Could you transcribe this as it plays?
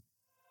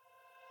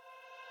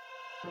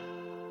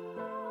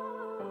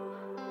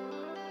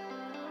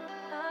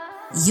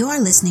You are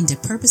listening to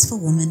Purposeful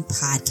Woman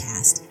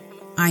Podcast.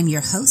 I'm your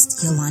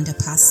host, Yolanda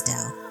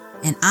Postel,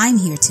 and I'm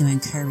here to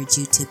encourage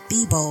you to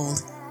be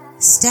bold,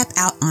 step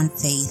out on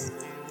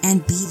faith,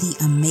 and be the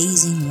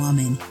amazing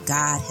woman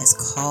God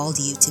has called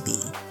you to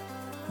be.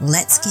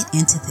 Let's get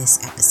into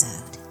this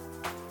episode.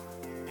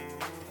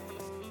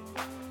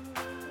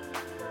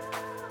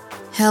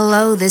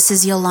 Hello, this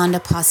is Yolanda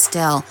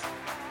Postel.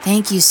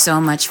 Thank you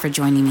so much for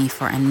joining me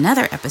for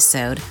another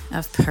episode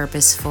of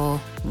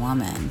Purposeful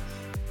Woman.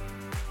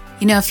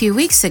 You know, a few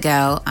weeks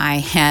ago, I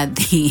had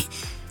the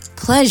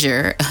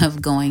pleasure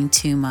of going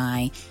to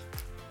my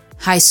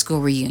high school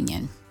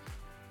reunion,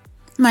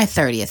 my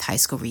 30th high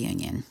school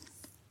reunion.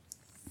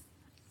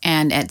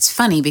 And it's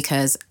funny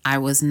because I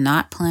was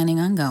not planning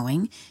on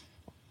going.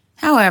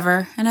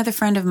 However, another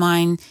friend of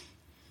mine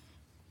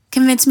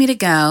convinced me to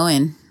go,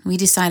 and we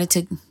decided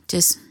to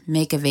just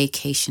make a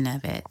vacation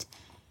of it.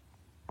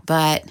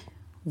 But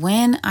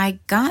when I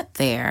got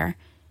there,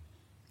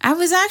 I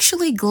was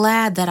actually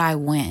glad that I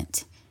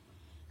went.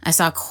 I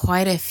saw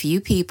quite a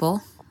few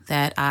people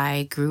that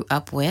I grew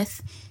up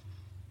with,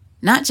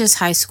 not just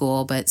high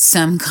school, but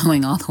some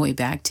going all the way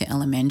back to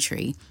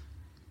elementary.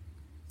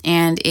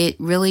 And it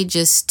really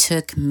just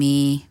took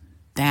me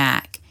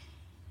back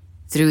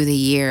through the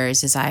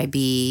years as I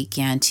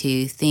began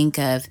to think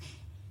of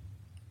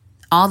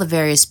all the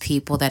various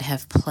people that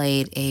have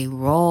played a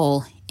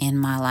role in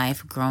my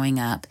life growing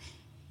up,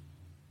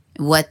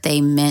 what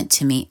they meant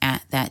to me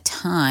at that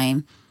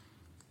time,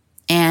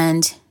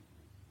 and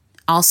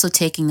also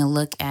taking a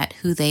look at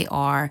who they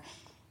are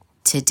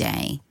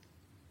today.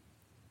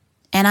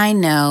 And I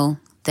know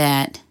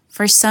that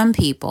for some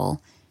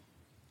people,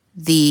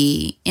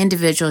 the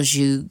individuals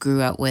you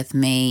grew up with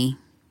may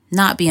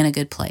not be in a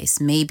good place.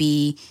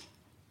 Maybe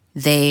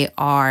they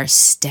are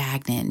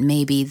stagnant.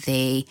 Maybe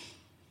they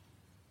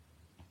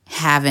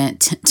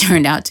haven't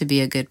turned out to be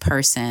a good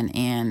person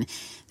and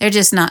they're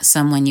just not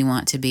someone you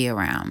want to be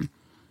around.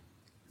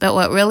 But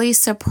what really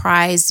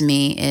surprised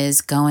me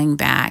is going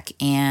back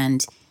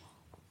and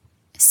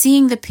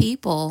seeing the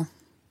people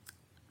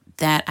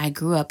that I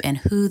grew up and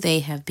who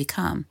they have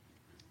become.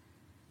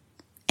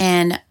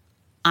 And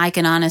I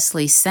can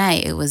honestly say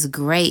it was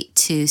great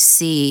to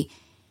see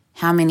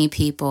how many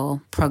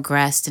people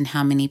progressed and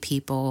how many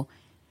people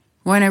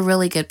were in a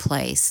really good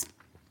place.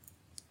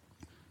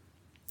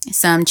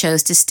 Some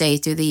chose to stay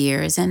through the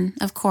years, and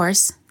of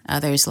course,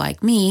 others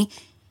like me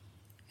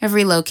have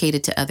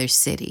relocated to other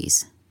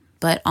cities.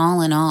 But all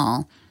in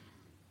all,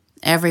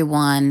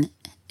 everyone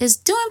is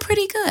doing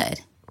pretty good.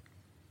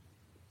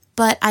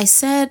 But I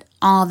said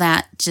all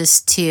that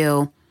just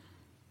to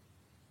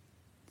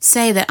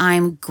say that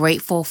I'm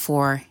grateful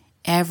for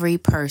every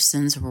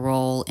person's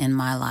role in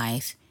my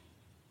life,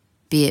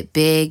 be it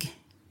big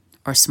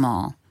or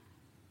small.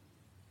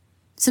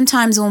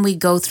 Sometimes when we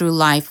go through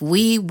life,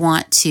 we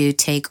want to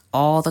take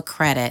all the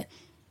credit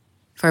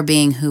for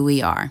being who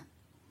we are.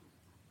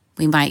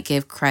 We might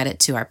give credit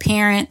to our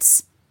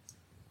parents.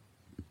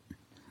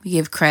 We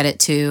give credit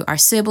to our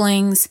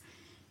siblings,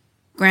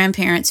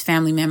 grandparents,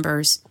 family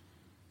members.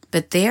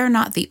 But they are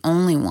not the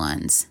only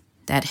ones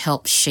that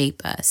help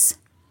shape us.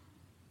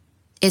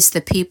 It's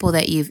the people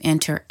that you've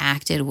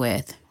interacted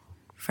with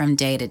from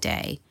day to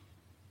day.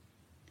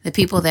 The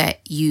people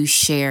that you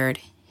shared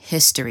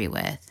history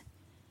with.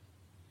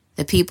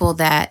 The people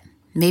that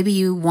maybe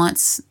you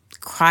once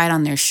cried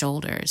on their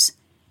shoulders.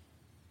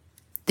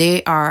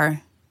 They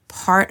are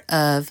part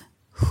of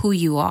who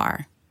you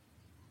are.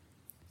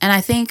 And I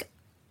think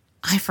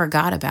I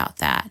forgot about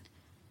that.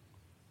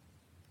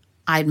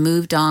 I'd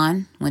moved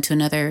on, went to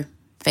another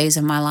phase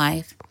of my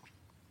life.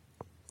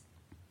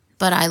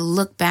 But I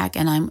look back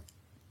and I'm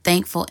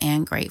thankful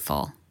and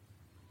grateful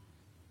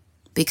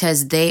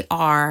because they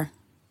are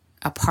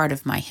a part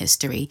of my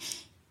history.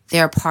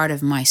 They're a part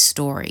of my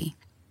story.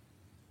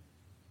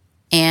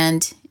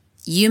 And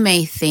you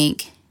may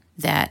think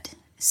that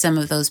some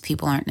of those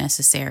people aren't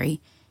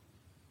necessary.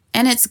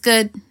 And it's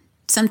good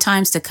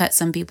sometimes to cut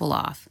some people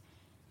off.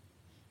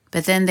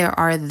 But then there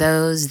are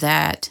those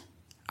that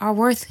are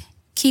worth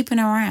keeping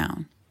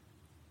around.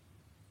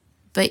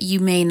 But you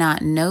may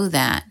not know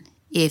that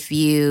if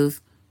you've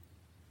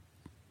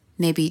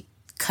maybe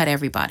cut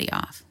everybody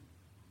off.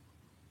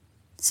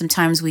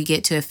 Sometimes we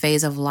get to a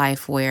phase of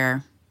life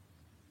where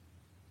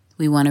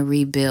we want to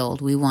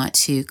rebuild. We want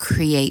to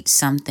create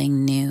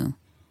something new.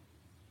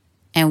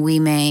 And we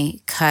may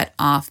cut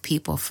off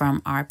people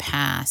from our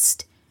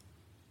past,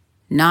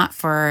 not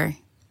for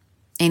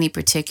any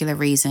particular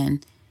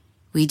reason.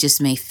 We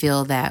just may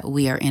feel that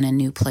we are in a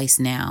new place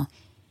now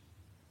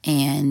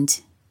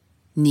and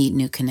need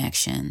new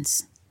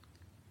connections.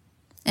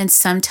 And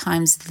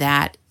sometimes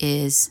that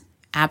is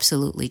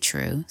absolutely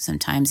true.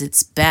 Sometimes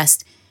it's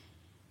best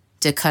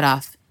to cut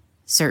off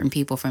certain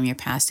people from your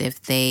past if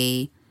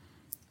they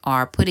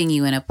are putting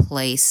you in a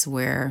place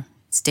where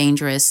it's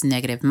dangerous,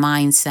 negative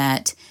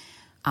mindset.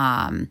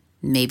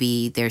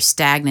 Maybe they're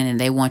stagnant and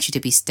they want you to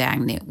be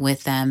stagnant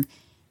with them.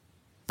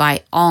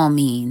 By all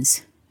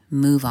means,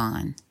 move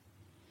on.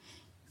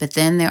 But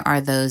then there are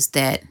those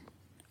that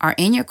are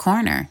in your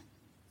corner.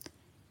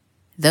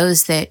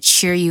 those that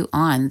cheer you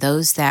on,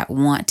 those that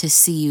want to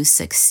see you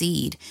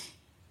succeed,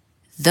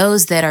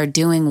 those that are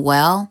doing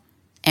well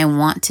and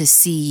want to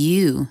see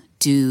you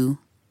do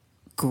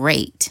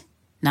great.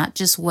 Not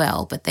just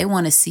well, but they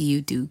want to see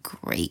you do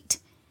great.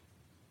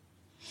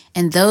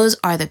 And those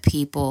are the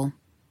people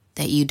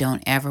that you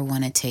don't ever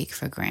want to take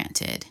for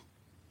granted.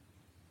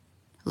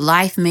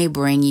 Life may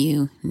bring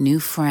you new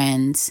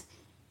friends,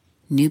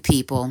 new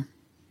people,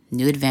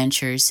 new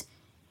adventures,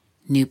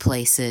 new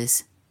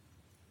places.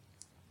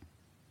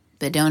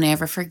 But don't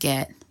ever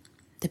forget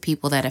the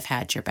people that have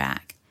had your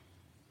back.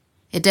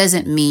 It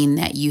doesn't mean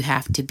that you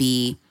have to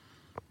be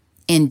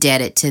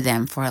indebted to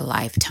them for a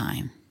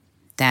lifetime.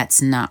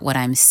 That's not what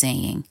I'm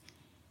saying.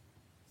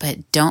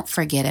 But don't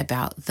forget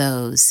about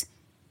those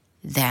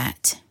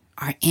that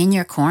are in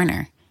your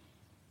corner.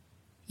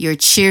 Your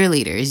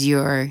cheerleaders,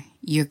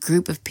 your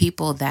group of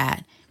people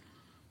that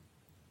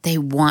they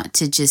want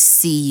to just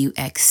see you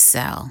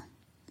excel.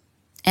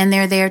 And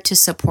they're there to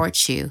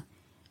support you,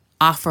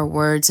 offer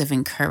words of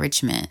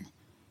encouragement,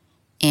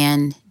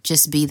 and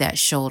just be that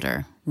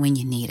shoulder when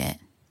you need it.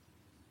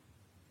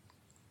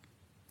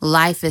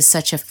 Life is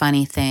such a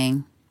funny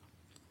thing.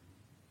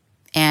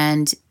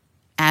 And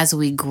as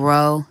we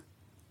grow,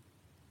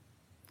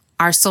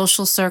 our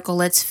social circle,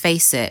 let's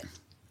face it,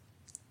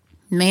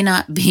 may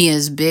not be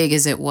as big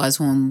as it was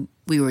when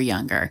we were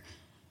younger.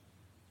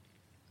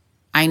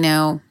 I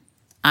know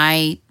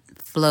I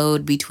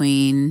flowed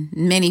between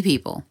many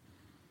people.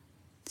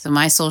 So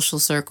my social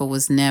circle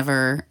was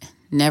never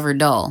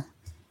dull.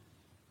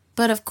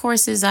 But of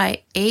course, as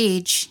I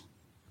age,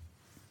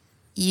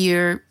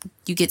 you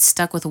get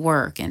stuck with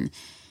work and,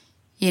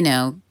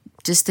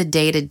 just the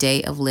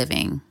day-to-day of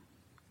living.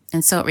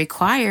 And so it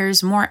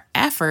requires more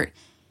effort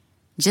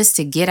just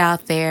to get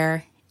out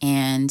there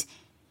and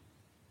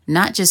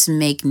not just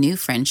make new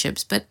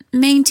friendships, but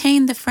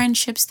maintain the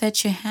friendships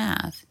that you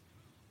have.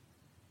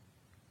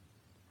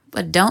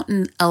 But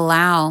don't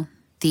allow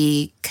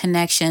the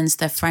connections,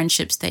 the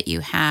friendships that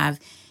you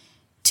have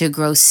to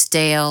grow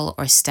stale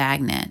or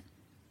stagnant.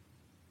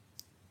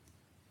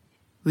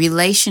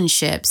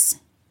 Relationships,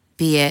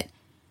 be it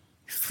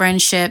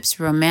friendships,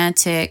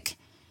 romantic,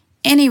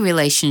 any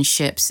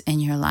relationships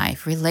in your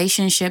life,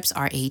 relationships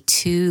are a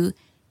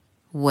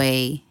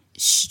two-way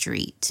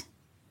street.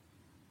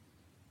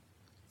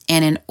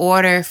 And in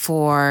order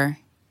for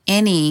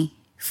any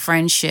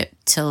friendship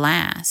to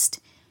last,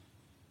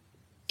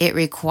 it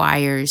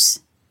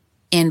requires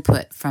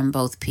input from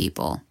both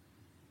people.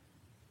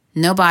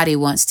 Nobody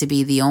wants to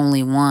be the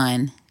only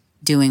one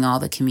doing all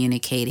the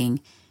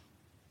communicating,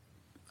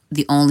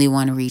 the only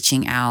one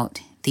reaching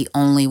out, the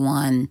only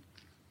one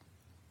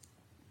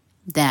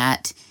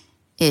that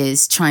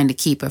is trying to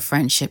keep a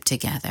friendship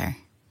together.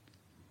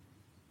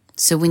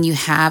 So when you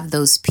have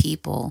those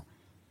people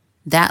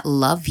that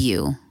love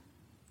you,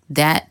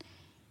 that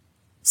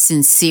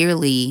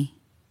sincerely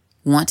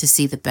want to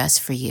see the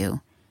best for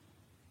you,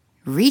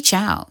 reach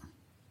out.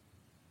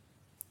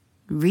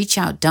 Reach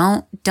out.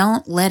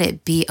 Don't let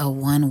it be a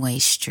one-way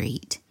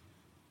street.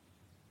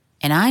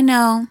 And I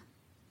know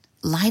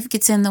life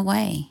gets in the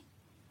way.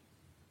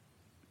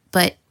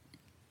 But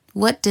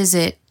what does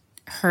it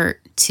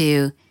hurt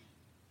to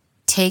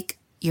take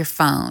your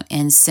phone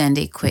and send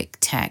a quick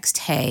text?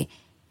 Hey,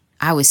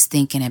 I was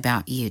thinking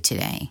about you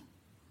today.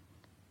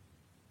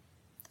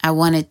 I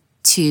wanted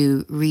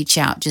to reach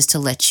out just to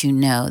let you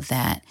know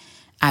that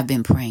I've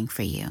been praying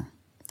for you.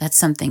 That's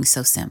something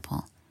so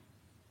simple.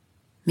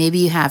 Maybe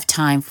you have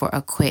time for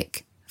a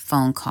quick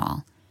phone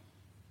call.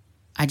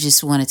 I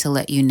just wanted to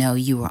let you know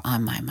you were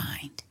on my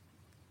mind.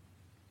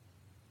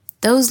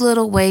 Those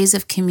little ways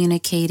of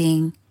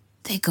communicating,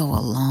 they go a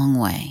long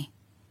way.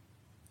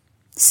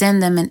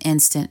 Send them an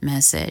instant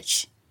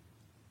message,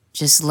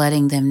 just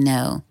letting them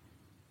know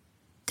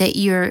that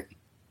you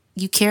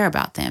care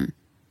about them,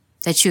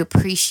 that you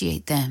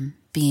appreciate them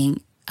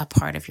being a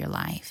part of your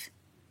life.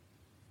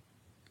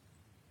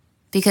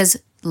 Because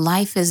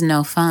life is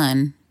no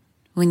fun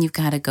when you've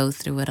got to go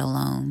through it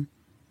alone.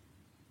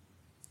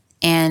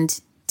 And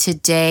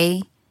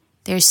today,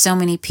 there's so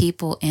many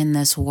people in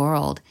this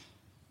world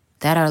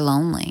that are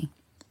lonely.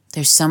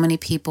 There's so many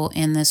people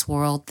in this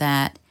world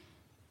that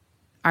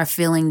are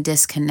feeling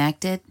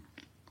disconnected.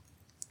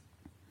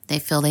 They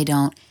feel they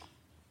don't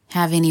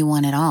have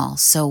anyone at all.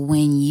 So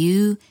when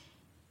you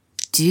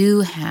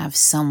do have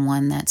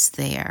someone that's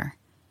there,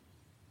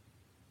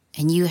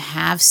 and you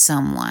have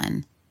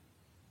someone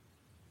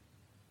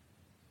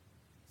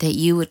that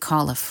you would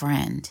call a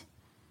friend,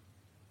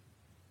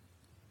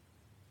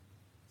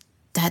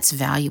 that's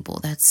valuable.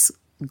 That's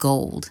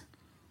gold.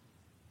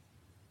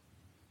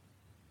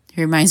 It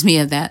reminds me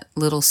of that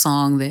little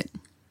song that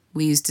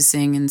we used to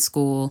sing in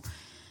school.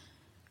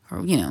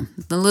 Or,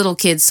 the little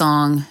kid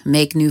song,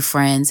 make new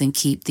friends and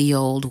keep the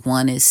old.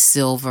 One is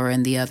silver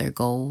and the other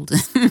gold.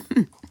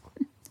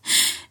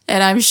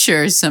 And I'm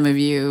sure some of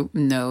you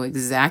know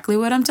exactly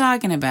what I'm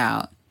talking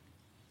about.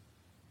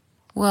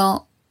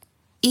 Well,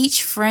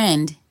 each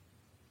friend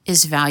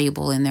is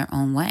valuable in their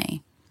own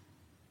way.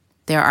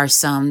 There are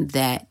some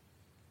that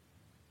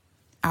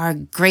are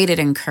great at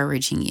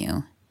encouraging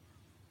you.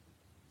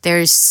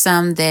 There's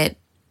some that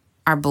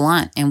are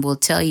blunt and will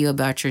tell you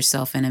about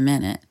yourself in a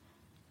minute.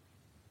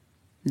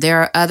 There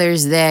are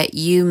others that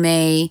you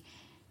may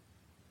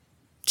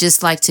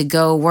just like to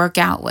go work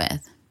out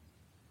with.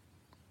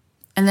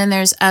 And then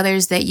there's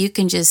others that you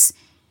can just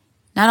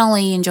not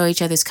only enjoy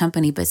each other's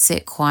company, but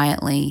sit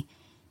quietly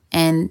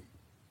and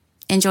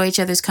enjoy each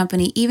other's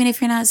company, even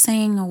if you're not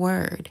saying a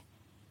word.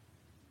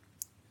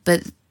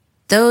 But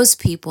those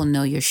people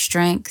know your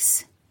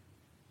strengths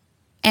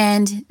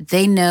and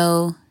they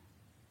know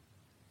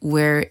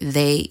where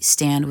they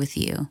stand with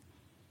you.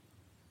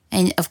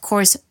 And of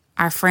course,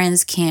 our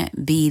friends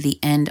can't be the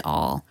end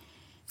all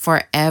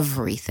for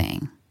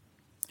everything,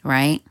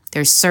 right?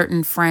 There's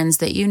certain friends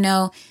that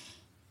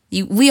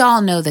we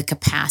all know the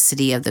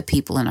capacity of the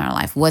people in our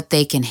life, what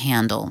they can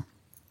handle,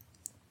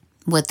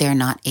 what they're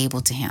not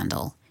able to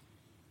handle,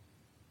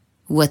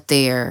 what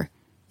their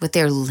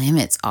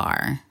limits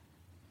are.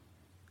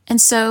 And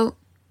so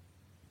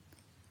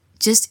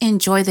just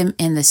enjoy them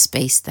in the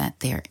space that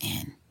they're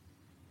in.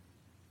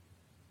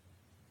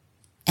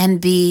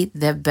 And be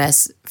the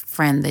best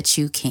friend that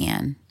you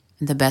can,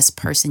 the best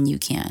person you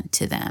can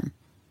to them.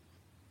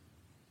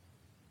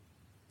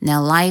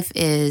 Now, life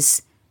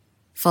is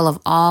full of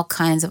all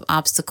kinds of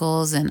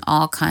obstacles and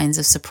all kinds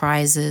of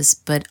surprises,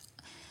 but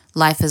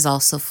life is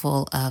also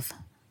full of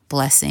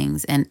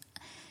blessings and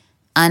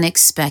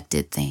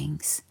unexpected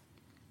things.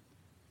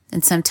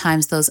 And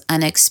sometimes those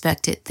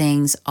unexpected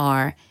things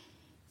are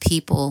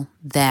people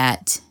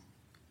that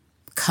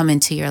come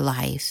into your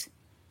life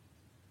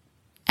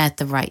at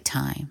the right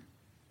time,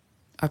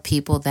 or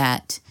people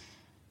that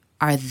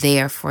are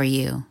there for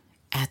you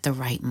at the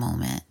right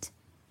moment.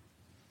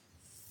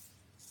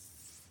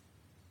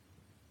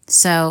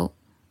 So,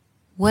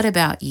 what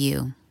about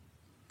you?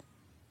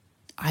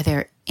 Are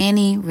there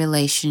any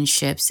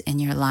relationships in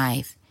your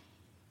life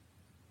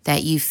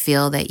that you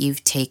feel that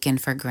you've taken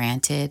for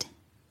granted?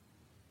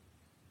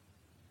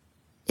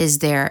 Is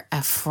there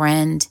a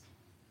friend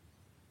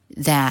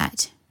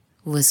that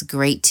was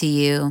great to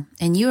you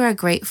and you are a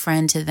great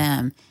friend to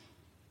them,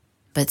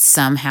 but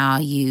somehow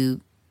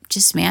you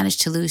just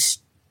managed to lose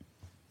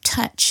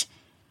touch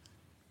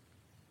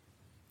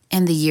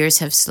and the years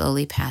have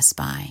slowly passed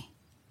by?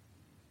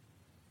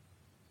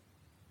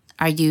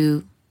 Are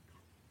you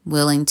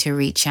willing to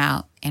reach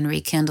out and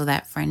rekindle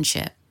that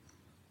friendship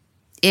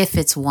if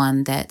it's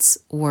one that's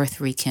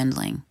worth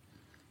rekindling?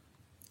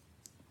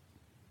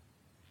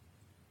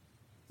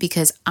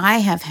 Because I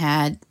have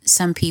had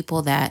some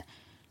people that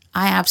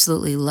I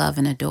absolutely love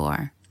and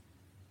adore.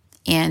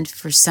 And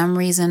for some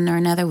reason or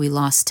another, we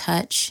lost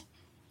touch.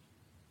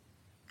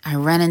 I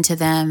run into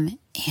them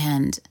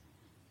and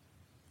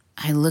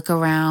I look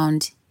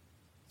around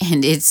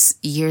and it's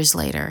years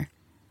later.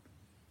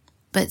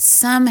 But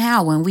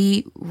somehow when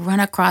we run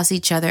across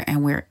each other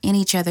and we're in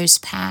each other's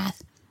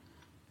path,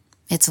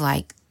 it's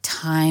like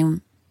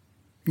time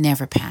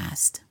never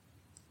passed.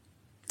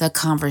 The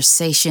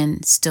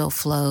conversation still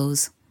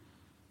flows.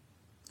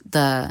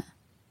 The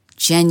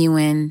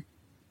genuineness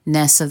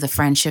of the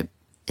friendship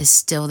is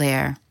still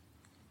there.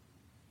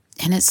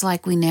 And it's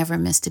like we never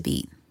missed a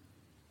beat.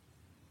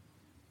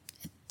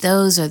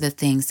 Those are the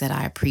things that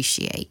I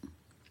appreciate.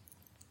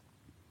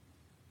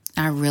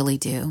 I really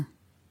do.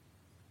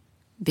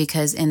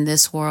 Because in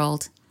this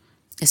world,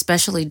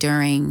 especially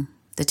during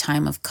the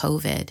time of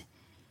COVID,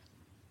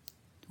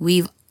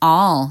 we've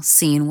all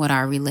seen what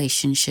our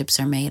relationships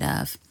are made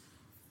of.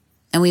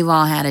 And we've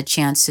all had a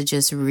chance to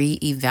just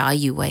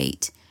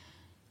reevaluate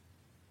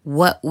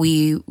what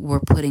we were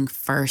putting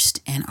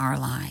first in our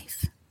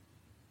life.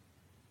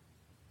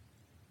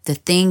 The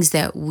things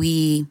that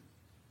we,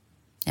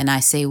 and I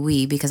say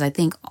we because I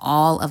think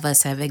all of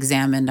us have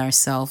examined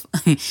ourselves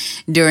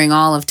during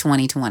all of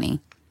 2020.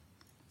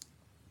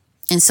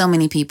 And so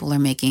many people are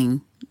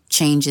making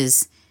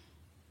changes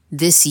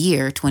this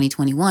year,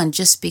 2021,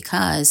 just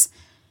because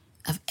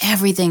of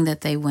everything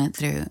that they went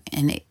through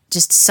and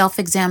just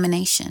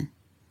self-examination.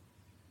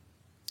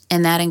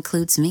 And that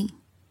includes me.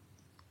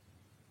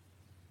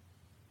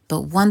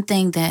 But one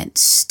thing that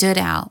stood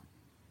out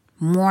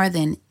more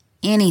than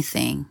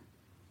anything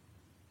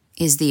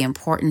is the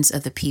importance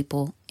of the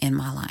people in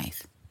my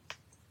life.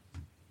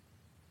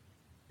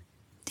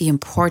 The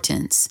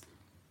importance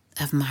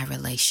of my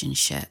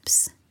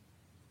relationships.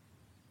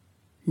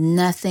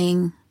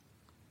 Nothing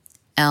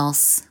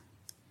else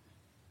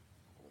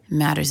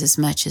matters as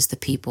much as the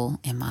people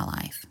in my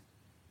life.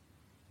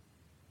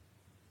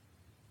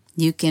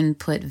 You can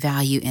put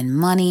value in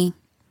money.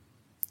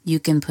 You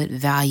can put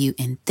value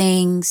in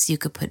things. You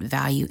could put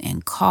value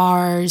in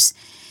cars.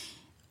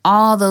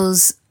 All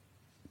those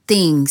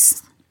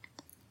things.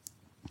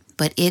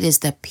 But it is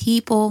the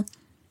people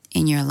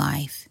in your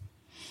life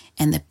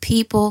and the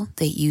people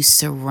that you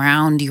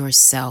surround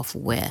yourself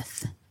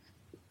with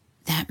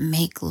that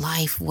make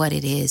life what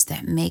it is,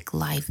 that make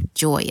life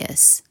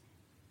joyous.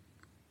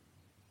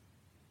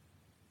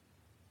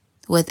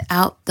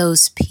 Without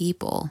those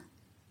people,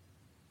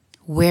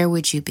 where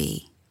would you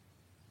be?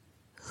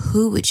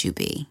 Who would you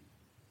be?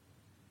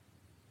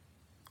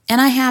 And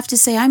I have to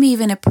say, I'm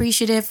even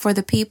appreciative for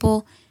the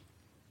people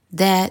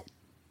that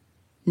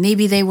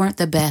maybe they weren't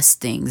the best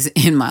things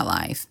in my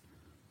life.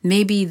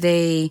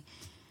 Maybe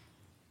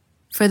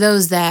for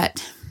those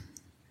that,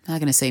 I'm not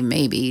going to say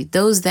maybe,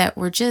 those that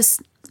were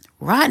just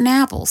rotten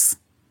apples.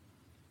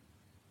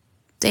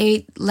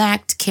 They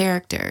lacked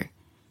character.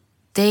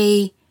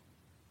 They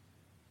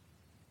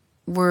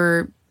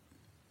were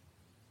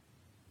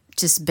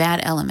just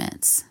bad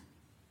elements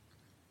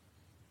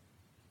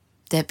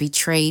that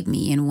betrayed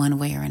me in one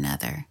way or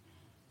another.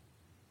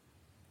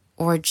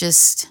 Or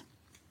just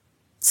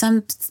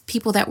some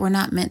people that were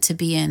not meant to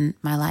be in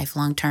my life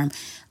long term.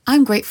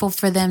 I'm grateful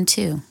for them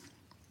too.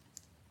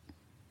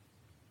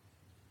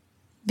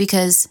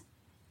 Because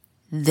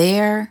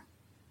their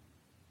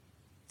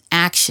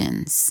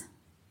actions,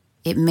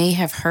 it may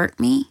have hurt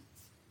me,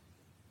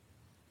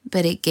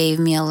 but it gave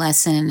me a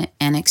lesson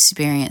and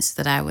experience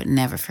that I would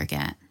never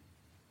forget.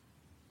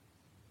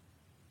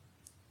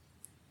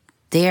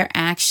 Their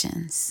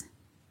actions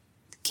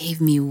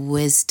gave me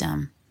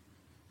wisdom.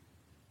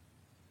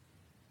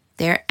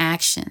 Their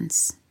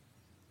actions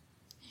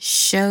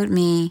showed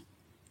me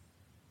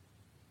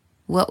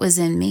what was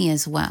in me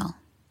as well.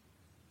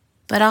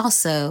 But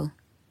also,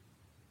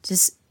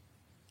 just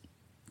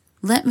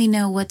let me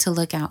know what to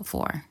look out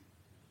for.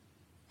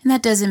 And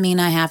that doesn't mean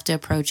I have to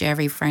approach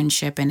every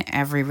friendship and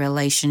every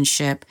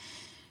relationship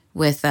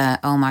with,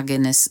 oh my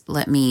goodness,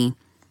 let me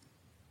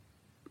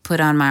put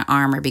on my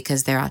armor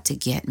because they're out to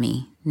get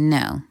me.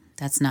 No,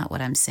 that's not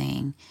what I'm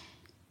saying.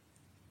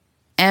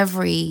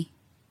 Every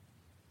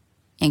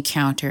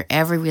encounter,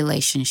 every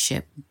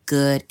relationship,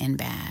 good and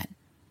bad,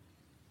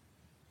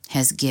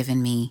 has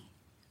given me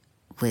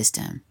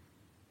wisdom.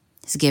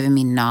 It's given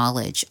me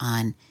knowledge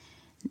on,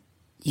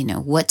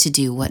 what to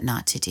do, what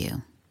not to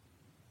do.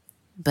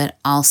 But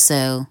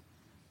also,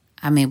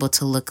 I'm able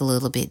to look a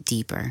little bit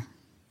deeper.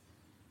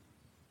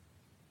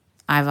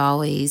 I've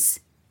always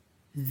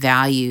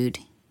valued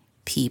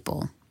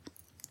people.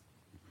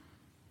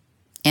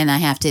 And I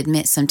have to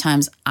admit,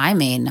 sometimes I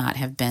may not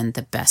have been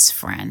the best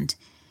friend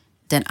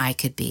that I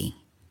could be.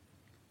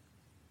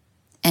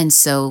 And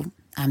so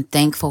I'm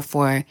thankful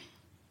for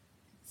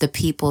the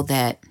people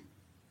that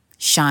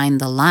shine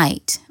the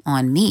light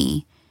on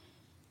me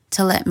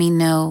to let me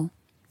know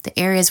the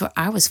areas where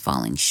I was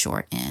falling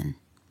short in.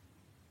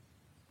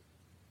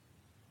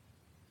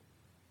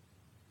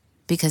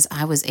 Because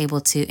I was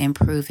able to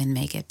improve and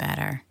make it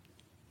better.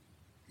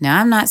 Now,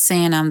 I'm not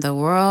saying I'm the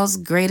world's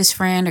greatest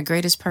friend or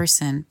greatest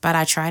person, but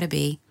I try to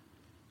be.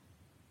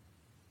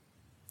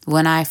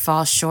 When I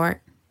fall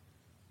short,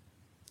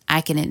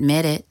 I can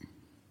admit it.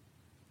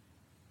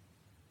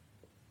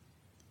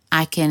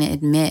 I can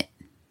admit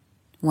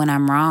when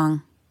I'm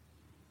wrong.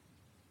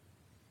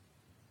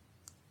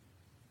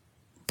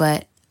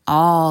 But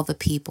all the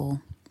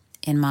people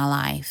in my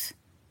life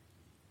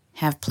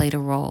have played a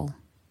role.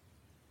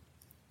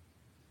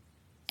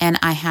 And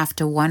I have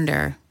to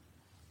wonder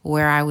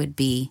where I would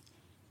be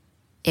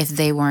if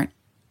they weren't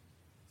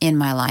in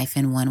my life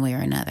in one way or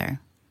another.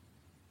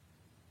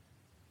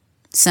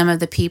 Some of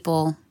the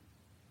people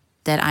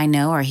that I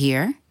know are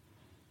here,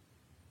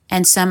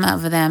 and some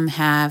of them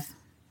have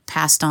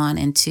passed on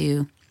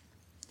into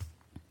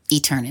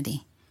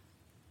eternity.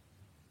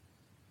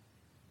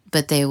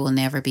 But they will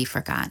never be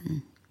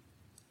forgotten.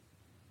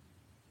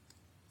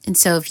 And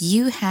so if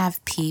you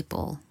have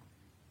people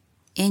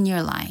in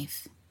your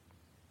life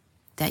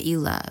that you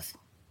love,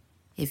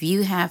 if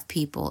you have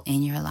people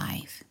in your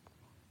life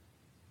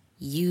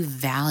you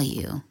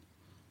value,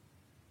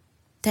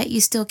 that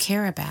you still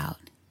care about,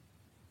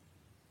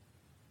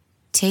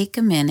 take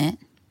a minute,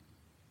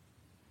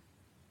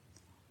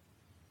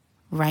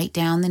 write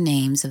down the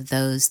names of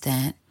those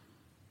that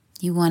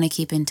you want to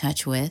keep in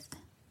touch with,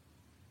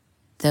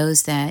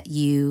 those that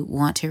you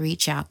want to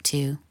reach out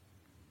to,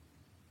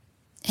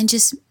 and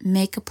just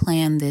make a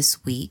plan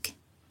this week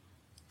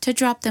to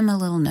drop them a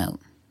little note.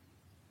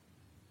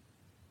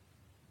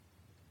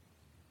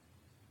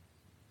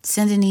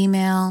 Send an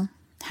email,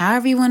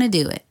 however you want to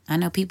do it. I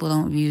know people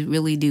don't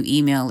really do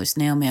email or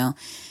snail mail.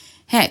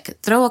 Heck,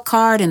 throw a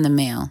card in the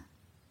mail,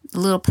 a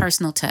little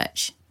personal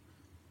touch,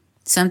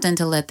 something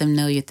to let them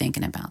know you're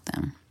thinking about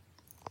them.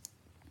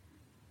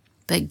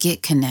 But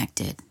get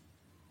connected.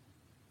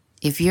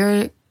 If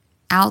you're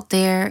out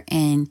there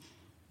and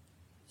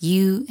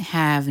you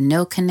have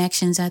no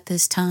connections at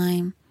this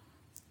time,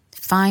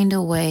 find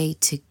a way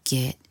to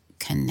get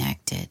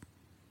connected.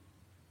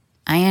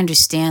 I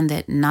understand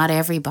that not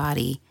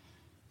everybody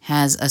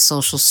has a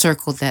social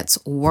circle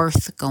that's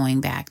worth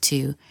going back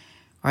to,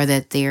 or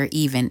that they're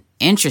even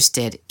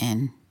interested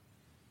in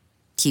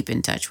keep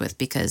in touch with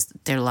because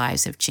their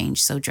lives have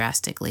changed so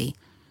drastically.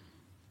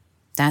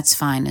 That's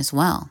fine as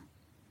well.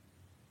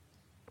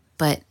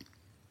 But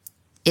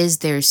is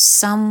there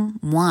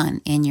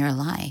someone in your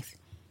life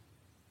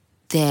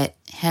that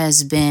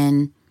has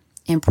been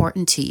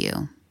important to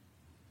you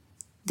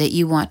that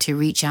you want to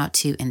reach out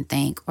to and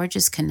thank or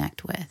just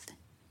connect with?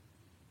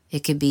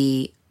 It could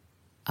be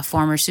a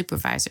former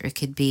supervisor. It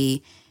could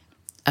be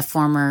a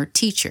former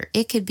teacher.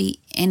 It could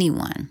be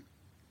anyone.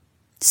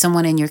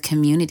 someone in your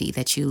community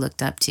that you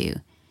looked up to,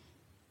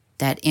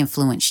 that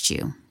influenced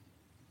you.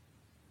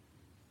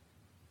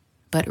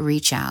 But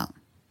reach out.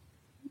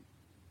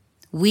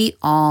 We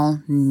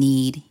all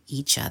need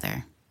each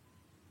other.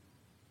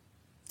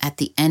 At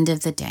the end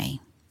of the day,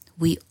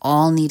 we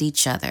all need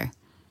each other.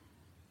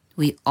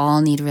 We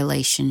all need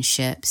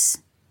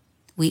relationships.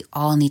 We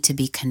all need to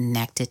be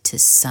connected to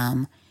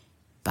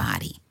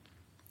somebody.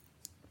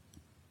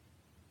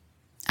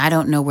 I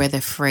don't know where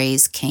the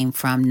phrase came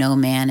from, no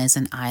man is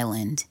an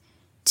island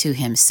to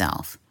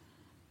himself.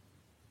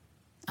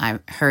 I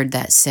heard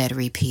that said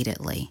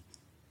repeatedly.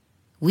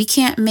 We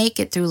can't make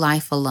it through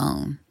life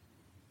alone.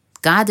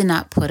 God did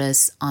not put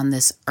us on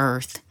this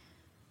earth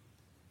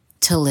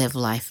to live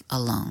life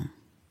alone.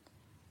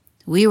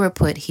 We were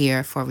put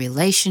here for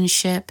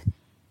relationship,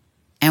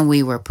 and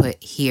we were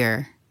put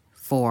here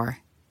for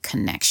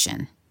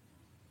connection.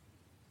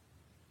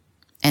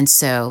 And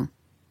so,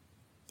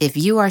 if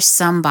you are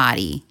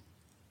somebody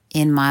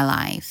in my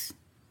life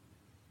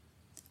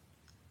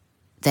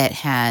that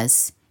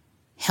has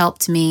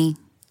helped me,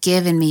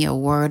 given me a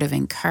word of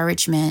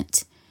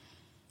encouragement,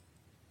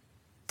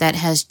 that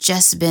has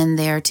just been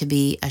there to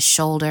be a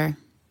shoulder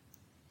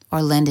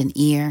or lend an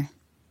ear,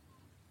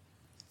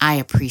 I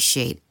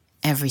appreciate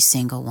every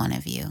single one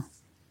of you.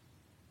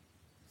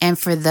 And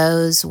for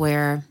those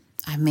where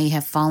I may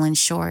have fallen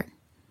short,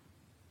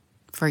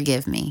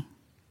 forgive me.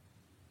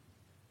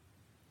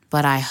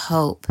 But I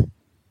hope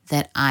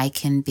that I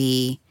can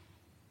be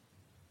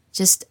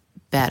just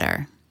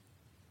better.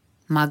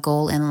 My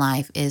goal in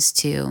life is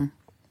to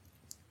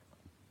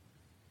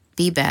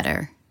be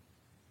better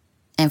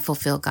and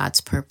fulfill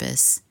God's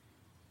purpose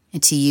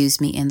and to use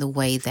me in the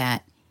way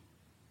that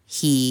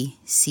He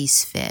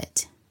sees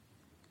fit.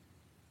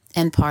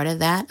 And part of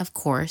that, of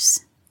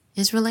course,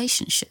 is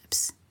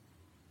relationships.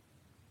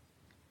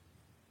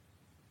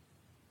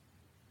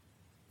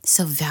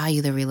 So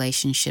value the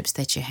relationships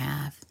that you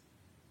have.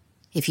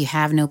 If you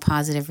have no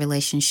positive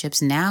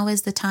relationships, now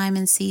is the time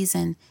and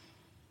season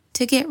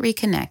to get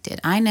reconnected.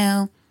 I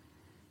know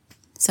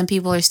some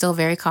people are still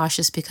very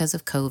cautious because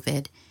of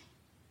COVID,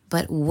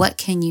 but what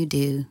can you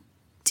do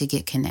to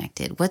get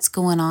connected? What's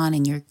going on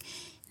in your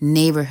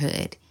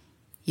neighborhood,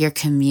 your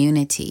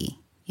community,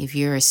 if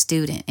you're a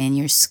student in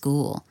your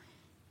school,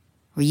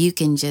 where you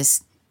can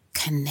just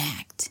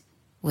connect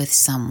with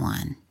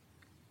someone?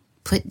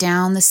 Put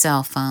down the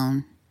cell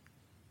phone.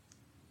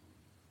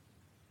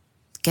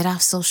 Get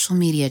off social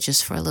media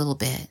just for a little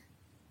bit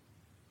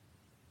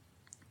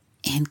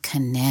and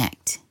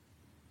connect.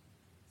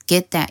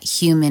 Get that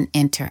human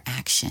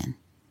interaction.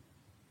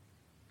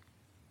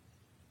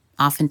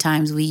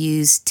 Oftentimes we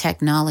use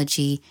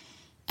technology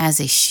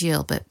as a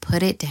shield, but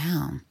put it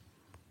down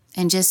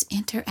and just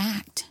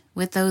interact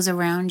with those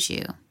around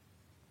you.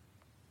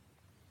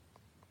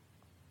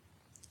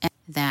 And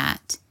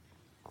that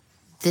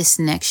this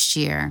next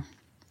year,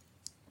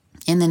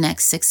 in the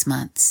next 6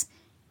 months,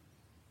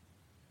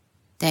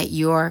 that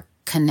your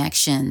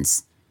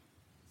connections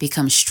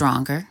become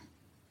stronger,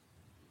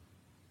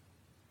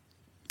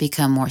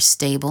 become more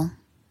stable,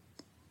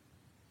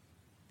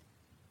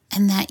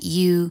 and that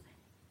you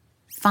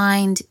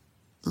find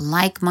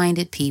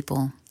like-minded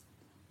people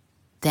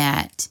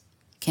that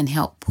can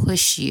help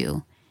push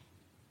you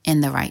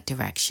in the right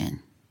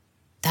direction.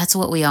 That's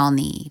what we all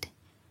need.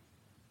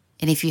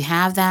 And if you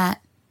have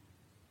that,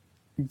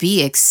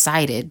 be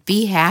excited,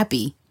 be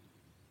happy,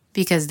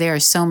 because there are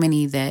so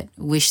many that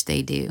wish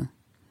they do.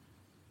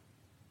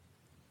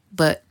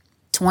 But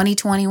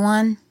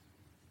 2021,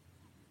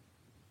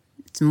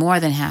 it's more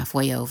than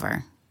halfway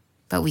over,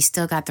 but we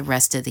still got the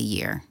rest of the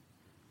year.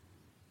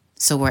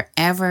 So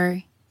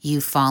wherever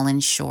you've fallen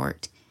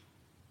short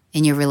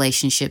in your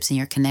relationships and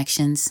your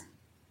connections,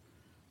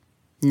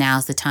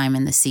 now's the time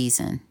in the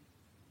season.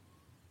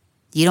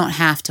 You don't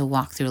have to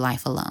walk through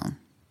life alone.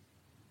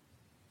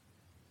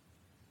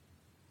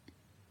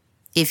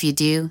 If you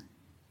do,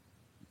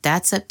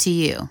 that's up to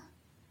you.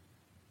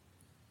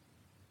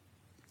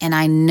 And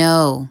I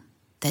know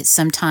that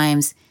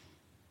sometimes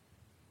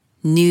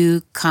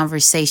new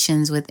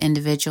conversations with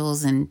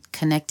individuals and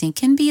connecting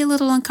can be a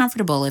little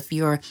uncomfortable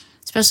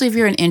especially if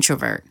you're an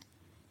introvert.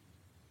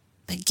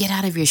 But get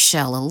out of your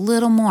shell a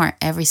little more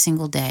every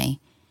single day,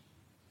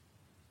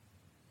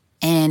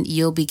 and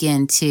you'll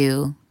begin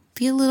to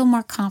be a little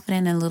more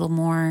confident and a little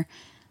more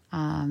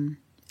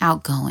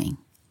outgoing.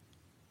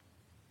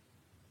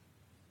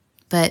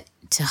 But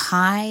to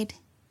hide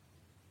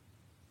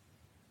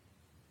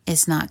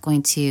is not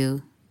going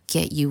to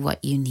get you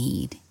what you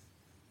need.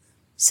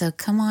 So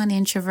come on,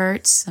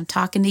 introverts. I'm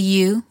talking to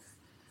you.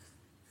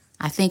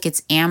 I think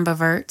it's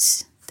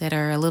ambiverts that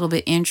are a little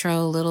bit intro,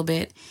 a little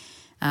bit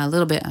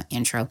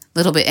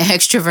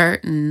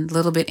extrovert and a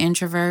little bit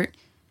introvert.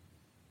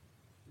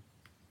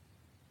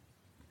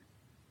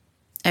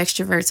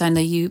 Extroverts, I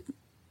know you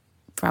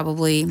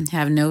probably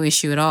have no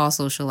issue at all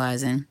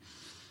socializing.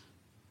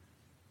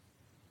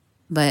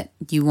 But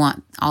you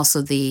want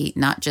also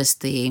not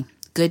just the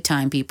good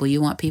time people,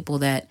 you want people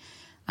that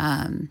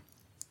can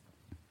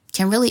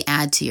really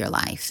add to your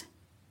life.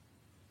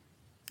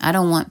 I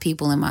don't want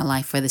people in my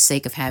life for the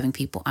sake of having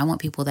people. I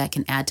want people that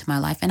can add to my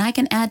life, and I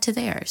can add to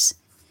theirs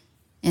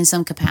in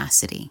some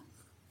capacity.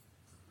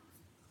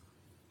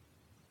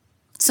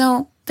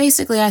 So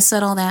basically, I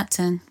said all that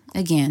to,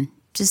 again,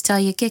 just tell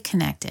you, get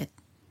connected.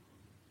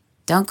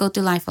 Don't go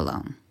through life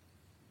alone.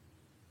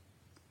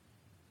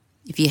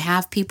 If you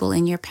have people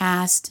in your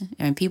past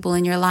and people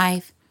in your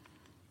life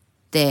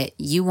that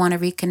you want to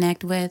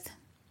reconnect with,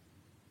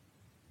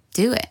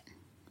 do it.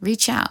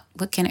 Reach out.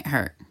 What can it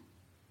hurt?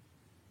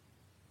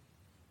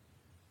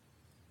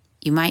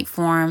 You might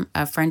form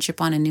a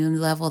friendship on a new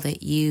level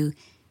that you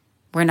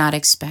were not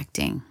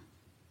expecting.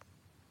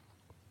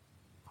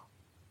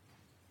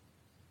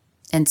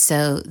 And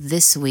so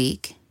this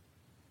week,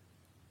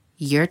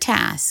 your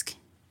task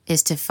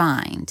is to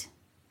find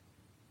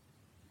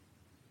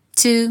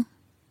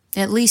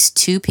at least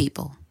two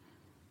people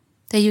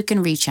that you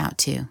can reach out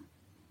to.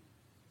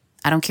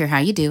 I don't care how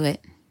you do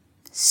it.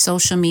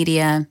 Social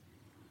media,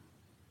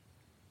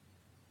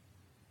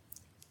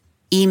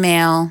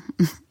 email,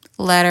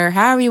 letter,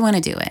 however you want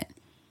to do it.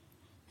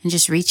 And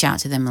just reach out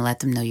to them and let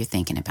them know you're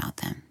thinking about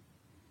them.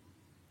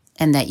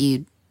 And that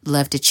you'd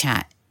love to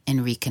chat and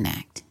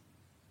reconnect.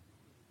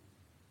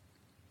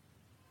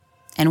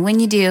 And when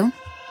you do,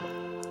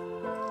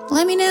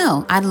 let me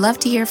know. I'd love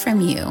to hear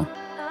from you.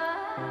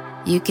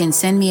 You can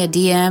send me a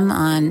DM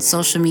on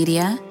social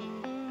media.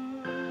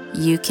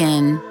 You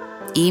can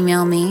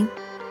email me,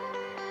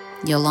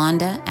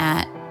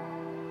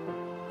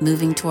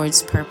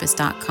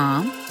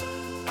 Yolanda@movingtowardspurpose.com.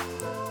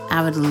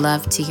 I would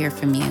love to hear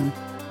from you.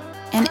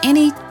 And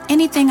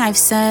anything I've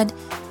said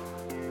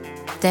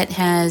that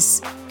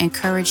has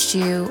encouraged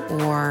you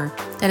or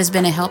that has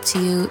been a help to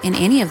you in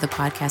any of the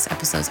podcast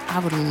episodes, I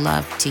would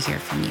love to hear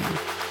from you.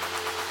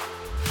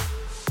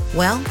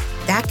 Well,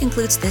 that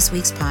concludes this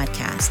week's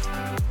podcast.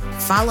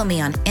 Follow me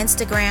on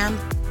Instagram,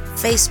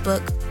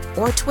 Facebook,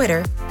 or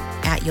Twitter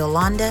at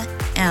Yolanda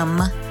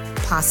M.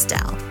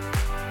 Postel.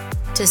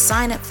 To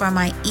sign up for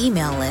my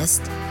email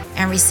list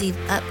and receive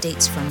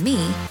updates from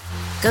me,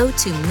 go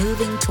to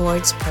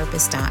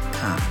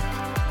movingtowardspurpose.com.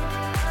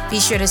 Be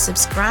sure to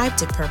subscribe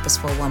to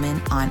Purposeful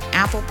Woman on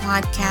Apple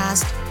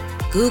Podcast,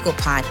 Google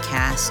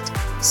Podcast,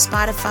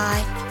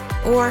 Spotify,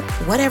 or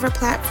whatever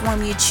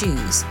platform you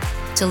choose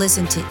to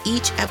listen to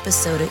each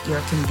episode at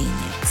your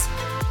convenience.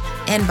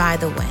 And by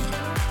the way,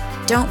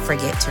 don't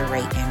forget to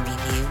rate and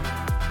review.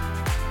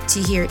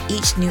 To hear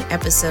each new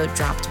episode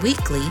dropped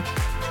weekly,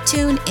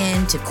 tune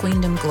in to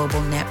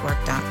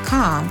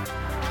queendomglobalnetwork.com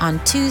on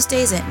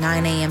Tuesdays at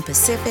 9 a.m.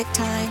 Pacific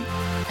Time,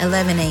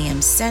 11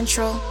 a.m.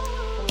 Central,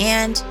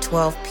 and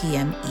 12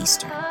 p.m.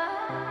 Eastern.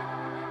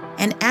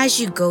 And as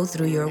you go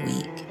through your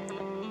week,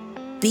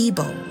 be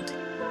bold,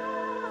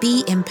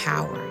 be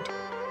empowered,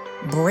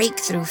 break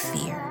through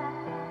fear,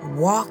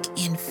 walk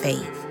in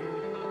faith,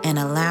 and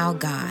allow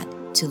God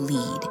to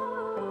lead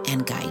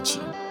and guide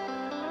you.